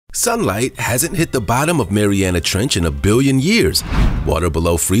Sunlight hasn't hit the bottom of Mariana Trench in a billion years. Water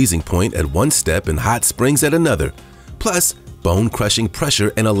below freezing point at one step and hot springs at another. Plus, bone-crushing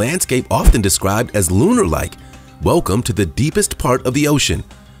pressure and a landscape often described as lunar-like. Welcome to the deepest part of the ocean.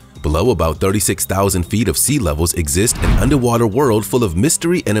 Below about 36,000 feet of sea levels exists an underwater world full of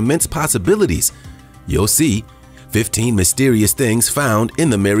mystery and immense possibilities. You'll see 15 mysterious things found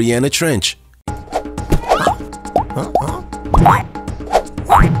in the Mariana Trench.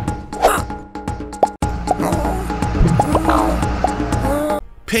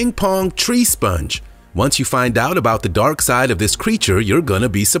 Ping pong tree sponge. Once you find out about the dark side of this creature, you're gonna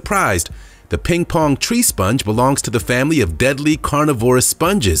be surprised. The ping pong tree sponge belongs to the family of deadly carnivorous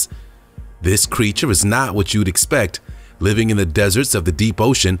sponges. This creature is not what you'd expect. Living in the deserts of the deep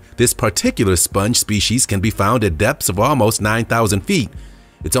ocean, this particular sponge species can be found at depths of almost 9,000 feet.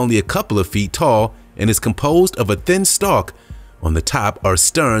 It's only a couple of feet tall and is composed of a thin stalk. On the top are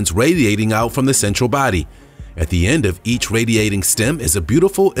sterns radiating out from the central body. At the end of each radiating stem is a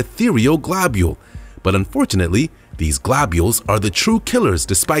beautiful ethereal globule. But unfortunately, these globules are the true killers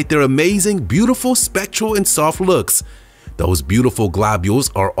despite their amazing, beautiful, spectral, and soft looks. Those beautiful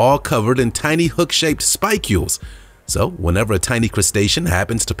globules are all covered in tiny hook-shaped spicules. So whenever a tiny crustacean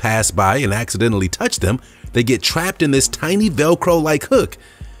happens to pass by and accidentally touch them, they get trapped in this tiny Velcro-like hook.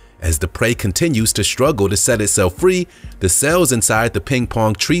 As the prey continues to struggle to set itself free, the cells inside the ping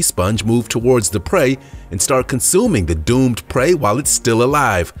pong tree sponge move towards the prey and start consuming the doomed prey while it's still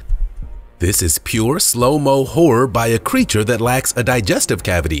alive. This is pure slow-mo horror by a creature that lacks a digestive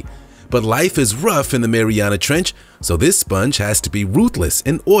cavity. But life is rough in the Mariana Trench, so this sponge has to be ruthless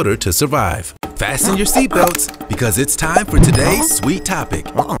in order to survive. Fasten your seatbelts because it's time for today's sweet topic.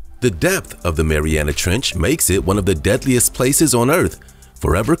 The depth of the Mariana Trench makes it one of the deadliest places on Earth.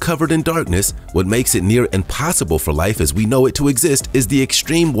 Forever covered in darkness, what makes it near impossible for life as we know it to exist is the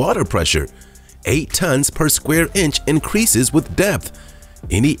extreme water pressure. 8 tons per square inch increases with depth.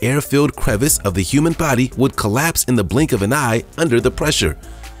 Any air-filled crevice of the human body would collapse in the blink of an eye under the pressure.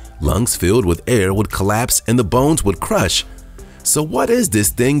 Lungs filled with air would collapse and the bones would crush. So what is this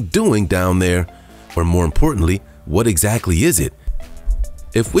thing doing down there? Or more importantly, what exactly is it?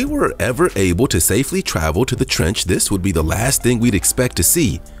 If we were ever able to safely travel to the trench, this would be the last thing we'd expect to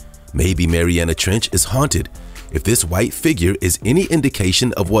see. Maybe Mariana Trench is haunted. If this white figure is any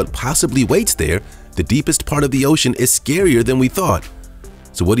indication of what possibly waits there, the deepest part of the ocean is scarier than we thought.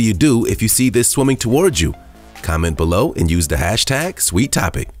 So what do you do if you see this swimming towards you? Comment below and use the hashtag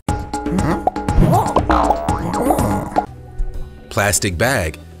 #SweetTopic. Plastic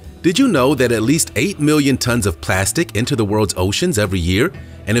bag. Did you know that at least 8 million tons of plastic enter the world's oceans every year?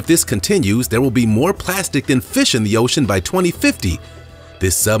 And if this continues, there will be more plastic than fish in the ocean by 2050.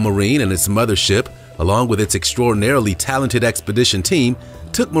 This submarine and its mothership, along with its extraordinarily talented expedition team,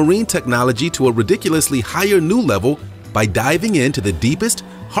 took marine technology to a ridiculously higher new level by diving into the deepest,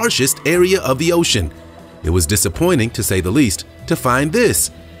 harshest area of the ocean. It was disappointing, to say the least, to find this.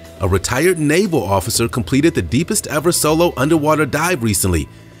 A retired naval officer completed the deepest ever solo underwater dive recently.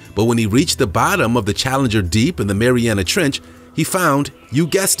 But when he reached the bottom of the Challenger Deep in the Mariana Trench, he found, you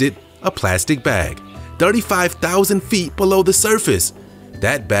guessed it, a plastic bag, 35,000 feet below the surface.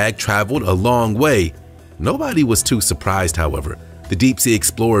 That bag traveled a long way. Nobody was too surprised, however. The deep-sea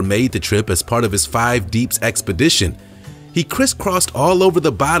explorer made the trip as part of his 5 Deeps expedition. He crisscrossed all over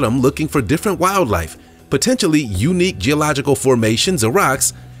the bottom looking for different wildlife, potentially unique geological formations or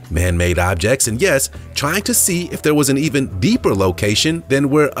rocks, man-made objects, and yes, trying to see if there was an even deeper location than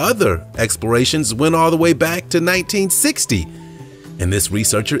where other explorations went all the way back to 1960. And this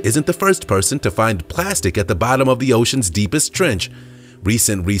researcher isn't the first person to find plastic at the bottom of the ocean's deepest trench.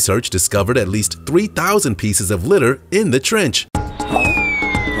 Recent research discovered at least 3,000 pieces of litter in the trench.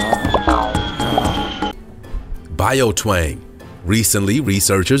 Biotwang. Recently,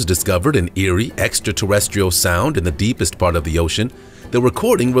 researchers discovered an eerie extraterrestrial sound in the deepest part of the ocean. The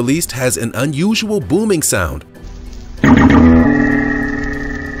recording released has an unusual booming sound,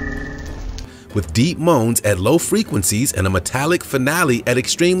 with deep moans at low frequencies and a metallic finale at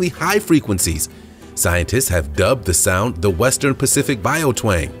extremely high frequencies. Scientists have dubbed the sound the Western Pacific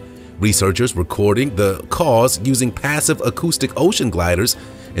Biotwang. Researchers recording the cause using passive acoustic ocean gliders,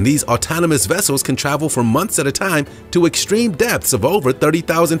 and these autonomous vessels can travel for months at a time to extreme depths of over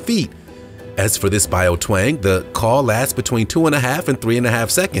 30,000 feet. As for this biotwang, the call lasts between 2.5 and 3.5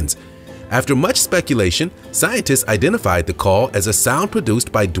 seconds. After much speculation, scientists identified the call as a sound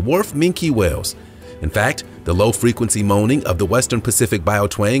produced by dwarf minke whales. In fact, the low-frequency moaning of the Western Pacific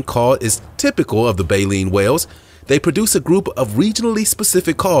biotwang call is typical of the baleen whales. They produce a group of regionally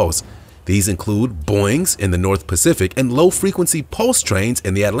specific calls. These include buoys in the North Pacific and low-frequency pulse trains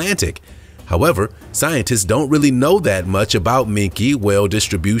in the Atlantic. However, scientists don't really know that much about minke whale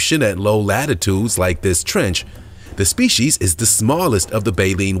distribution at low latitudes like this trench. The species is the smallest of the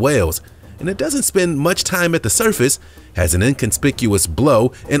baleen whales, and it doesn't spend much time at the surface, has an inconspicuous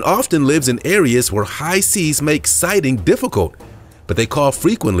blow, and often lives in areas where high seas make sighting difficult. But they call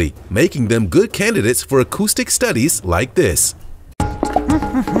frequently, making them good candidates for acoustic studies like this.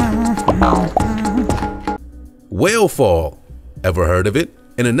 Whale fall. Ever heard of it?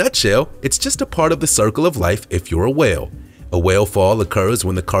 In a nutshell, it's just a part of the circle of life if you're a whale. A whale fall occurs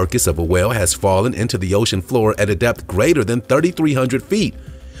when the carcass of a whale has fallen into the ocean floor at a depth greater than 3,300 feet.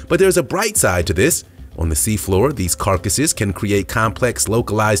 But there's a bright side to this. On the seafloor, these carcasses can create complex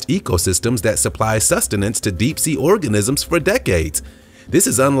localized ecosystems that supply sustenance to deep-sea organisms for decades. This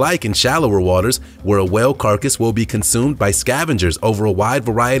is unlike in shallower waters, where a whale carcass will be consumed by scavengers over a wide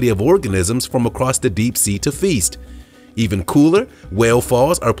variety of organisms from across the deep sea to feast. Even cooler, whale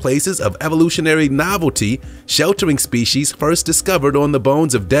falls are places of evolutionary novelty, sheltering species first discovered on the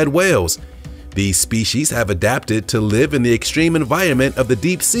bones of dead whales. These species have adapted to live in the extreme environment of the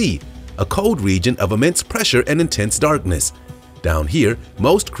deep sea, a cold region of immense pressure and intense darkness. Down here,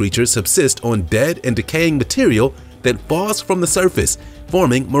 most creatures subsist on dead and decaying material that falls from the surface,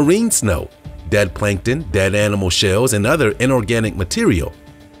 forming marine snow, dead plankton, dead animal shells, and other inorganic material.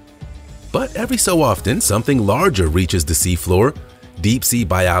 But every so often, something larger reaches the seafloor. Deep-sea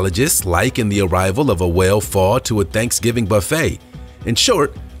biologists liken the arrival of a whale fall to a Thanksgiving buffet. In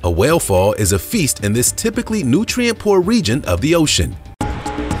short, a whale fall is a feast in this typically nutrient-poor region of the ocean.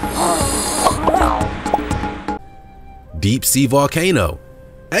 Deep-sea volcano.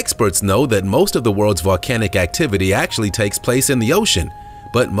 Experts know that most of the world's volcanic activity actually takes place in the ocean,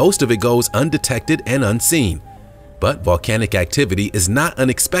 but most of it goes undetected and unseen. But volcanic activity is not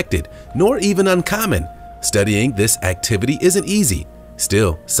unexpected, nor even uncommon. Studying this activity isn't easy.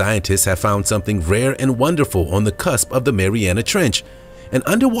 Still, scientists have found something rare and wonderful on the cusp of the Mariana Trench. An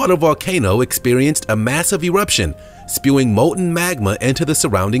underwater volcano experienced a massive eruption, spewing molten magma into the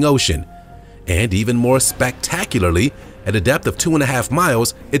surrounding ocean. And even more spectacularly, at a depth of 2.5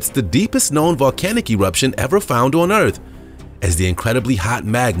 miles, it's the deepest known volcanic eruption ever found on Earth. As the incredibly hot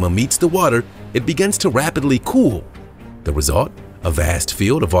magma meets the water, it begins to rapidly cool. The result? A vast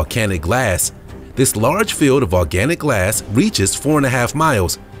field of volcanic glass. This large field of organic glass reaches 4.5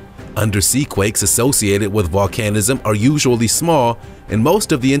 miles. Undersea quakes associated with volcanism are usually small, and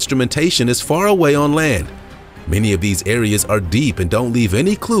most of the instrumentation is far away on land. Many of these areas are deep and don't leave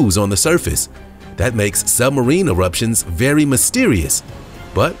any clues on the surface. That makes submarine eruptions very mysterious.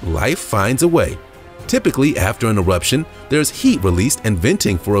 But life finds a way. Typically, after an eruption, there's heat released and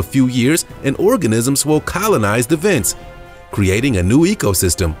venting for a few years, and organisms will colonize the vents, creating a new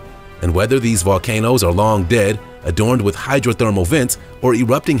ecosystem. And whether these volcanoes are long dead, adorned with hydrothermal vents, or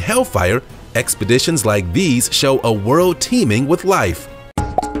erupting hellfire, expeditions like these show a world teeming with life.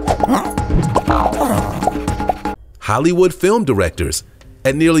 Hollywood film directors.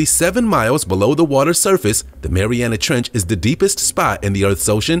 At nearly 7 miles below the water's surface, the Mariana Trench is the deepest spot in the Earth's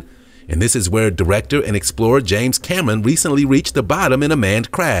ocean, and this is where director and explorer James Cameron recently reached the bottom in a manned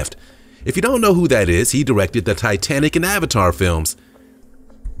craft. If you don't know who that is, he directed the Titanic and Avatar films.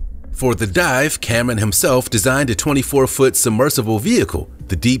 For the dive, Cameron himself designed a 24-foot submersible vehicle,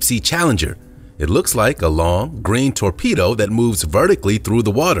 the Deep Sea Challenger. It looks like a long, green torpedo that moves vertically through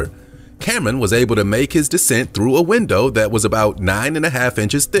the water. Cameron was able to make his descent through a window that was about 9.5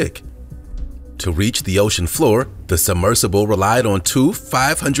 inches thick. To reach the ocean floor, the submersible relied on two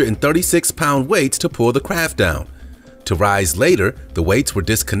 536-pound weights to pull the craft down. To rise later, the weights were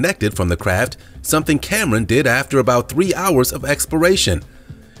disconnected from the craft, something Cameron did after about 3 hours of exploration.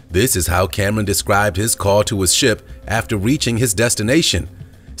 This is how Cameron described his call to his ship after reaching his destination.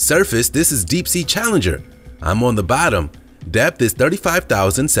 Surface, this is Deep Sea Challenger. I'm on the bottom. Depth is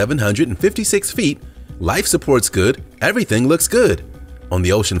 35,756 feet. Life support's good. Everything looks good. On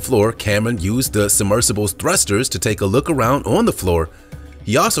the ocean floor, Cameron used the submersible's thrusters to take a look around on the floor.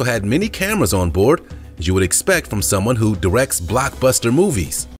 He also had many cameras on board, as you would expect from someone who directs blockbuster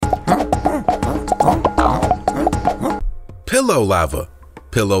movies. Pillow lava.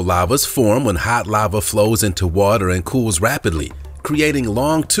 Pillow lavas form when hot lava flows into water and cools rapidly, creating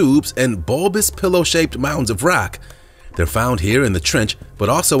long tubes and bulbous pillow-shaped mounds of rock. They're found here in the trench, but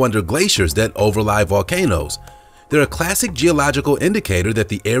also under glaciers that overlie volcanoes. They're a classic geological indicator that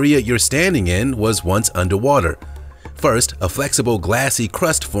the area you're standing in was once underwater. First, a flexible glassy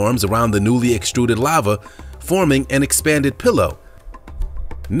crust forms around the newly extruded lava, forming an expanded pillow.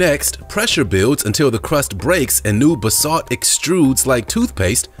 Next, pressure builds until the crust breaks and new basalt extrudes like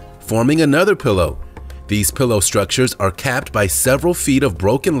toothpaste, forming another pillow. These pillow structures are capped by several feet of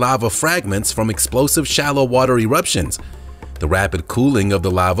broken lava fragments from explosive shallow water eruptions. The rapid cooling of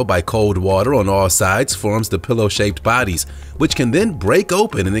the lava by cold water on all sides forms the pillow-shaped bodies, which can then break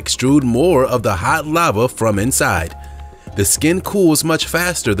open and extrude more of the hot lava from inside. The skin cools much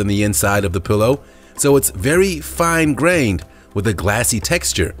faster than the inside of the pillow, so it's very fine-grained with a glassy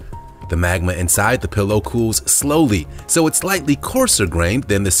texture. The magma inside the pillow cools slowly, so it's slightly coarser-grained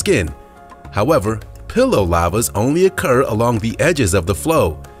than the skin. However, pillow lavas only occur along the edges of the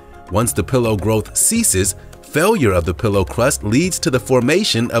flow. Once the pillow growth ceases, failure of the pillow crust leads to the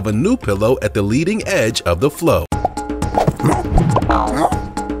formation of a new pillow at the leading edge of the flow.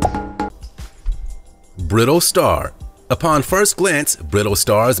 Brittle star. Upon first glance, brittle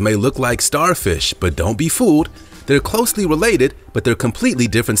stars may look like starfish, but don't be fooled. They're closely related, but they're completely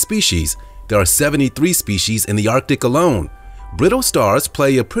different species. There are 73 species in the Arctic alone. Brittle stars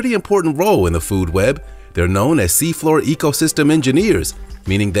play a pretty important role in the food web. They're known as seafloor ecosystem engineers,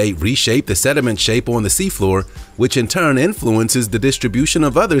 meaning they reshape the sediment shape on the seafloor, which in turn influences the distribution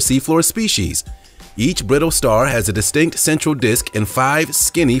of other seafloor species. Each brittle star has a distinct central disk and 5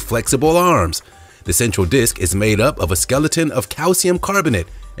 skinny, flexible arms. The central disk is made up of a skeleton of calcium carbonate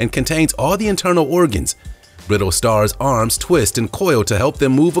and contains all the internal organs. Brittle stars' arms twist and coil to help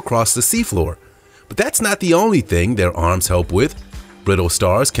them move across the seafloor. But that's not the only thing their arms help with. Brittle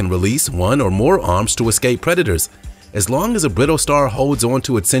stars can release one or more arms to escape predators. As long as a brittle star holds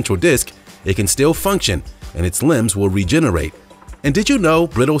onto its central disk, it can still function and its limbs will regenerate. And did you know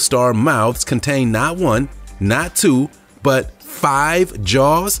brittle star mouths contain not 1, not 2, but 5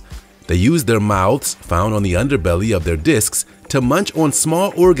 jaws? They use their mouths, found on the underbelly of their discs, to munch on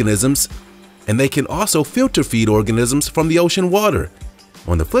small organisms, and they can also filter feed organisms from the ocean water.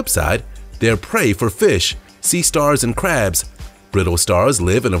 On the flip side, they're prey for fish, sea stars, and crabs. Brittle stars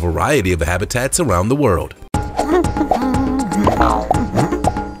live in a variety of habitats around the world.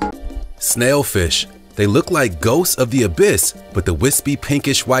 Snailfish. They look like ghosts of the abyss, but the wispy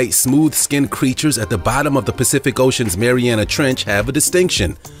pinkish-white smooth-skinned creatures at the bottom of the Pacific Ocean's Mariana Trench have a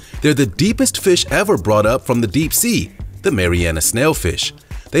distinction. They're the deepest fish ever brought up from the deep sea, the Mariana snailfish.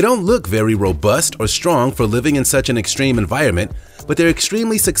 They don't look very robust or strong for living in such an extreme environment, but they're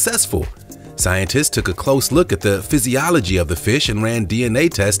extremely successful. Scientists took a close look at the physiology of the fish and ran DNA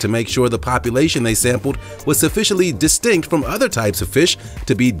tests to make sure the population they sampled was sufficiently distinct from other types of fish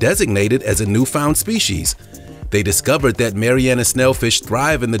to be designated as a newfound species. They discovered that Mariana snailfish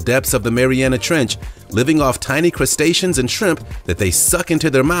thrive in the depths of the Mariana Trench, living off tiny crustaceans and shrimp that they suck into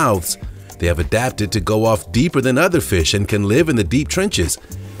their mouths. They have adapted to go off deeper than other fish and can live in the deep trenches.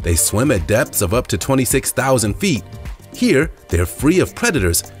 They swim at depths of up to 26,000 feet. Here, they're free of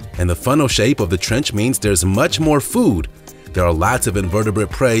predators, and the funnel shape of the trench means there's much more food. There are lots of invertebrate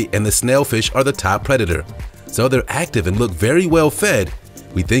prey, and the snailfish are the top predator. So they're active and look very well fed.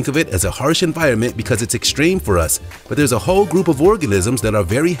 We think of it as a harsh environment because it's extreme for us, but there's a whole group of organisms that are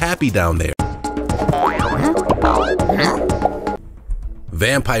very happy down there.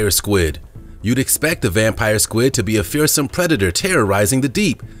 Vampire squid. You'd expect a vampire squid to be a fearsome predator terrorizing the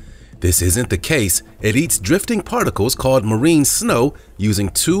deep. This isn't the case. It eats drifting particles called marine snow using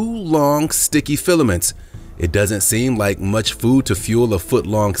 2 long, sticky filaments. It doesn't seem like much food to fuel a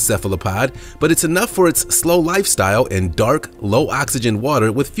foot-long cephalopod, but it's enough for its slow lifestyle in dark, low-oxygen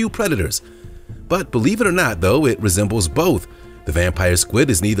water with few predators. But believe it or not, though, it resembles both. The vampire squid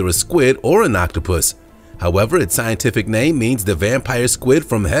is neither a squid or an octopus. However, its scientific name means the vampire squid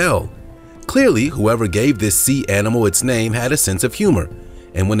from hell. Clearly, whoever gave this sea animal its name had a sense of humor.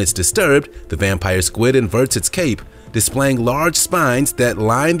 And when it's disturbed, the vampire squid inverts its cape, displaying large spines that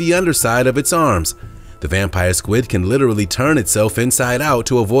line the underside of its arms. The vampire squid can literally turn itself inside out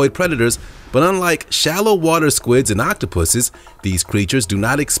to avoid predators, but unlike shallow water squids and octopuses, these creatures do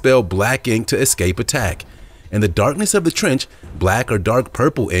not expel black ink to escape attack. In the darkness of the trench, black or dark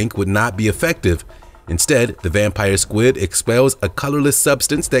purple ink would not be effective. Instead, the vampire squid expels a colorless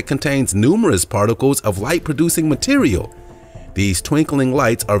substance that contains numerous particles of light-producing material. These twinkling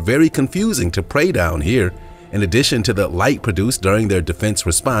lights are very confusing to prey down here. In addition to the light produced during their defense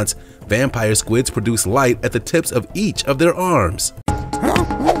response, vampire squids produce light at the tips of each of their arms.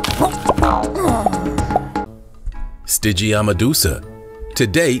 Stygia medusa. To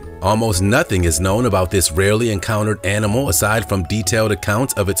date, almost nothing is known about this rarely encountered animal aside from detailed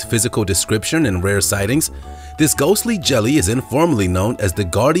accounts of its physical description and rare sightings. This ghostly jelly is informally known as the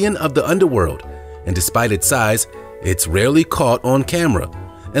guardian of the underworld, and despite its size, it's rarely caught on camera,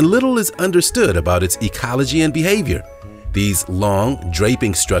 and little is understood about its ecology and behavior. These long,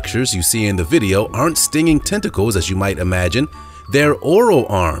 draping structures you see in the video aren't stinging tentacles as you might imagine. They're oral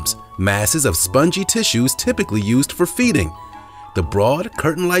arms, masses of spongy tissues typically used for feeding. The broad,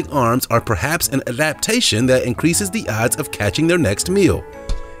 curtain-like arms are perhaps an adaptation that increases the odds of catching their next meal.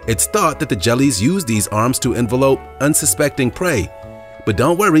 It's thought that the jellies use these arms to envelope unsuspecting prey. But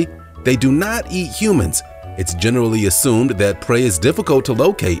don't worry, they do not eat humans. It's generally assumed that prey is difficult to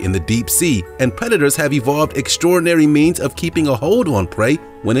locate in the deep sea, and predators have evolved extraordinary means of keeping a hold on prey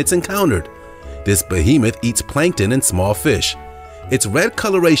when it's encountered. This behemoth eats plankton and small fish. Its red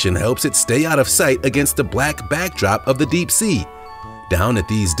coloration helps it stay out of sight against the black backdrop of the deep sea. Down at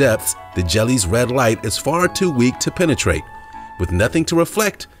these depths, the jelly's red light is far too weak to penetrate. With nothing to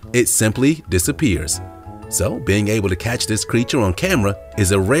reflect, it simply disappears. So, being able to catch this creature on camera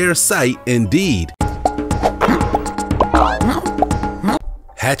is a rare sight indeed.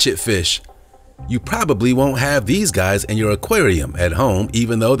 Hatchetfish. You probably won't have these guys in your aquarium at home,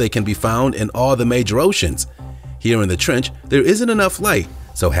 even though they can be found in all the major oceans. Here in the trench, there isn't enough light,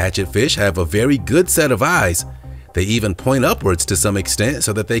 so hatchetfish have a very good set of eyes. They even point upwards to some extent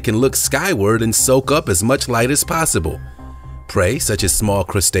so that they can look skyward and soak up as much light as possible. Prey, such as small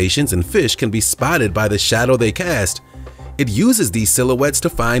crustaceans and fish, can be spotted by the shadow they cast. It uses these silhouettes to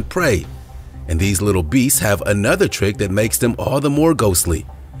find prey. And these little beasts have another trick that makes them all the more ghostly.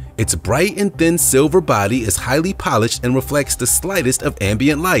 Its bright and thin silver body is highly polished and reflects the slightest of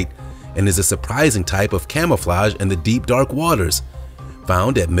ambient light, and is a surprising type of camouflage in the deep dark waters.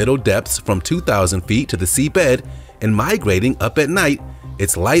 Found at middle depths from 2,000 feet to the seabed and migrating up at night,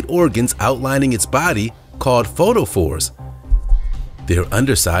 its light organs outlining its body called photophores. Their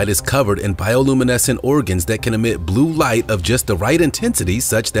underside is covered in bioluminescent organs that can emit blue light of just the right intensity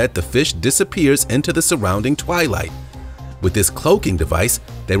such that the fish disappears into the surrounding twilight. With this cloaking device,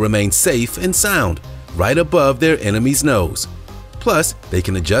 they remain safe and sound, right above their enemy's nose. Plus, they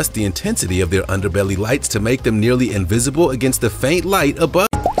can adjust the intensity of their underbelly lights to make them nearly invisible against the faint light above.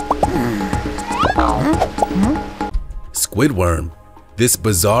 Squidworm. This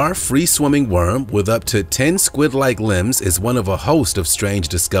bizarre, free-swimming worm with up to 10 squid-like limbs is one of a host of strange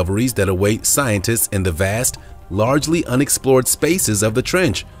discoveries that await scientists in the vast, largely unexplored spaces of the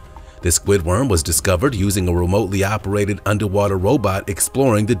trench. The squidworm was discovered using a remotely operated underwater robot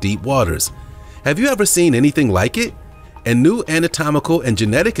exploring the deep waters. Have you ever seen anything like it? A new anatomical and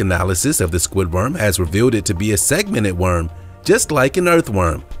genetic analysis of the squidworm has revealed it to be a segmented worm, just like an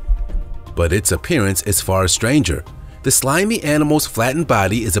earthworm. But its appearance is far stranger. The slimy animal's flattened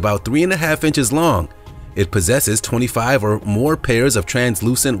body is about 3.5 inches long. It possesses 25 or more pairs of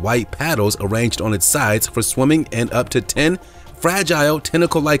translucent white paddles arranged on its sides for swimming and up to 10 fragile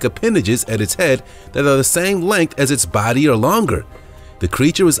tentacle-like appendages at its head that are the same length as its body or longer. The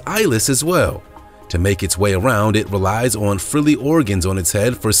creature is eyeless as well. To make its way around, it relies on frilly organs on its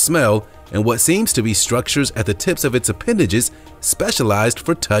head for smell and what seems to be structures at the tips of its appendages specialized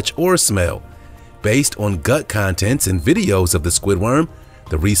for touch or smell. Based on gut contents and videos of the squidworm,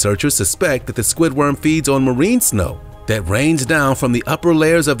 the researchers suspect that the squidworm feeds on marine snow that rains down from the upper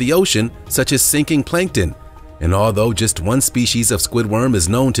layers of the ocean, such as sinking plankton. And although just one species of squidworm is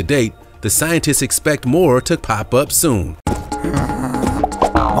known to date, the scientists expect more to pop up soon.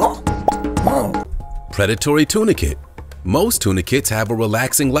 Predatory tunicate. Most tunicates have a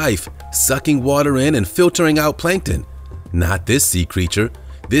relaxing life, sucking water in and filtering out plankton. Not this sea creature.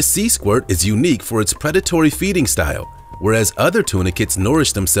 This sea squirt is unique for its predatory feeding style. Whereas other tunicates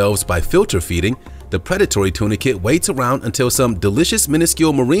nourish themselves by filter feeding, the predatory tunicate waits around until some delicious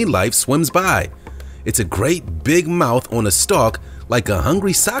minuscule marine life swims by. It's a great big mouth on a stalk, like a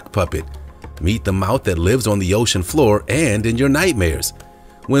hungry sock puppet. Meet the mouth that lives on the ocean floor and in your nightmares.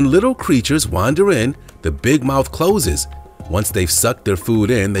 When little creatures wander in, the big mouth closes. Once they've sucked their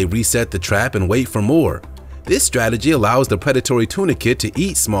food in, they reset the trap and wait for more. This strategy allows the predatory tunicate to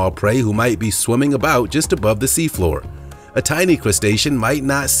eat small prey who might be swimming about just above the seafloor. A tiny crustacean might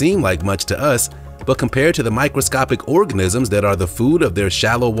not seem like much to us, but compared to the microscopic organisms that are the food of their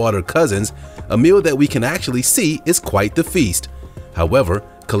shallow water cousins, a meal that we can actually see is quite the feast. However,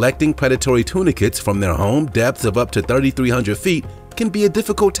 collecting predatory tunicates from their home depths of up to 3,300 feet can be a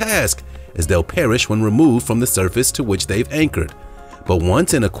difficult task, as they'll perish when removed from the surface to which they've anchored. But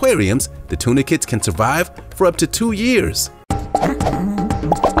once in aquariums, the tunicates can survive for up to 2 years.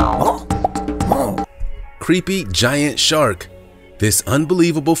 Creepy giant shark. This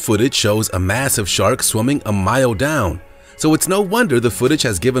unbelievable footage shows a massive shark swimming a mile down. So it's no wonder the footage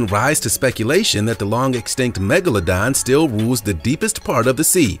has given rise to speculation that the long-extinct megalodon still rules the deepest part of the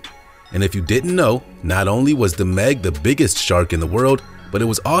sea. And if you didn't know, not only was the meg the biggest shark in the world, but it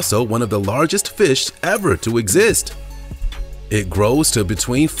was also one of the largest fish ever to exist. It grows to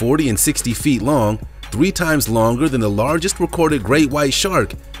between 40 and 60 feet long, 3 times longer than the largest recorded great white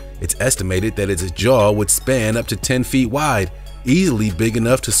shark. It's estimated that its jaw would span up to 10 feet wide, easily big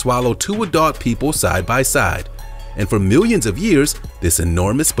enough to swallow 2 adult people side by side. And for millions of years, this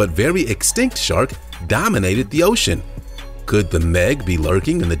enormous but very extinct shark dominated the ocean. Could the Meg be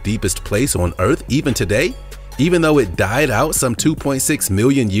lurking in the deepest place on Earth even today, even though it died out some 2.6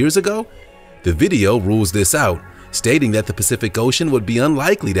 million years ago? The video rules this out, stating that the Pacific Ocean would be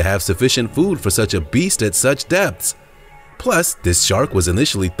unlikely to have sufficient food for such a beast at such depths. Plus, this shark was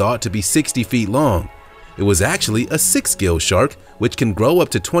initially thought to be 60 feet long. It was actually a 6-gill shark, which can grow up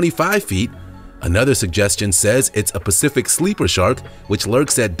to 25 feet. Another suggestion says it's a Pacific sleeper shark, which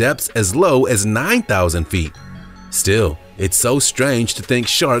lurks at depths as low as 9,000 feet. Still, it's so strange to think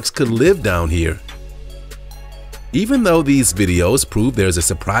sharks could live down here. Even though these videos prove there's a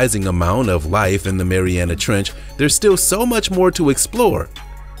surprising amount of life in the Mariana Trench, there's still so much more to explore.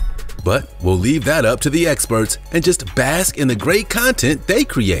 But we'll leave that up to the experts and just bask in the great content they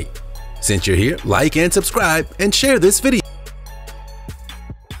create. Since you're here, like and subscribe and share this video.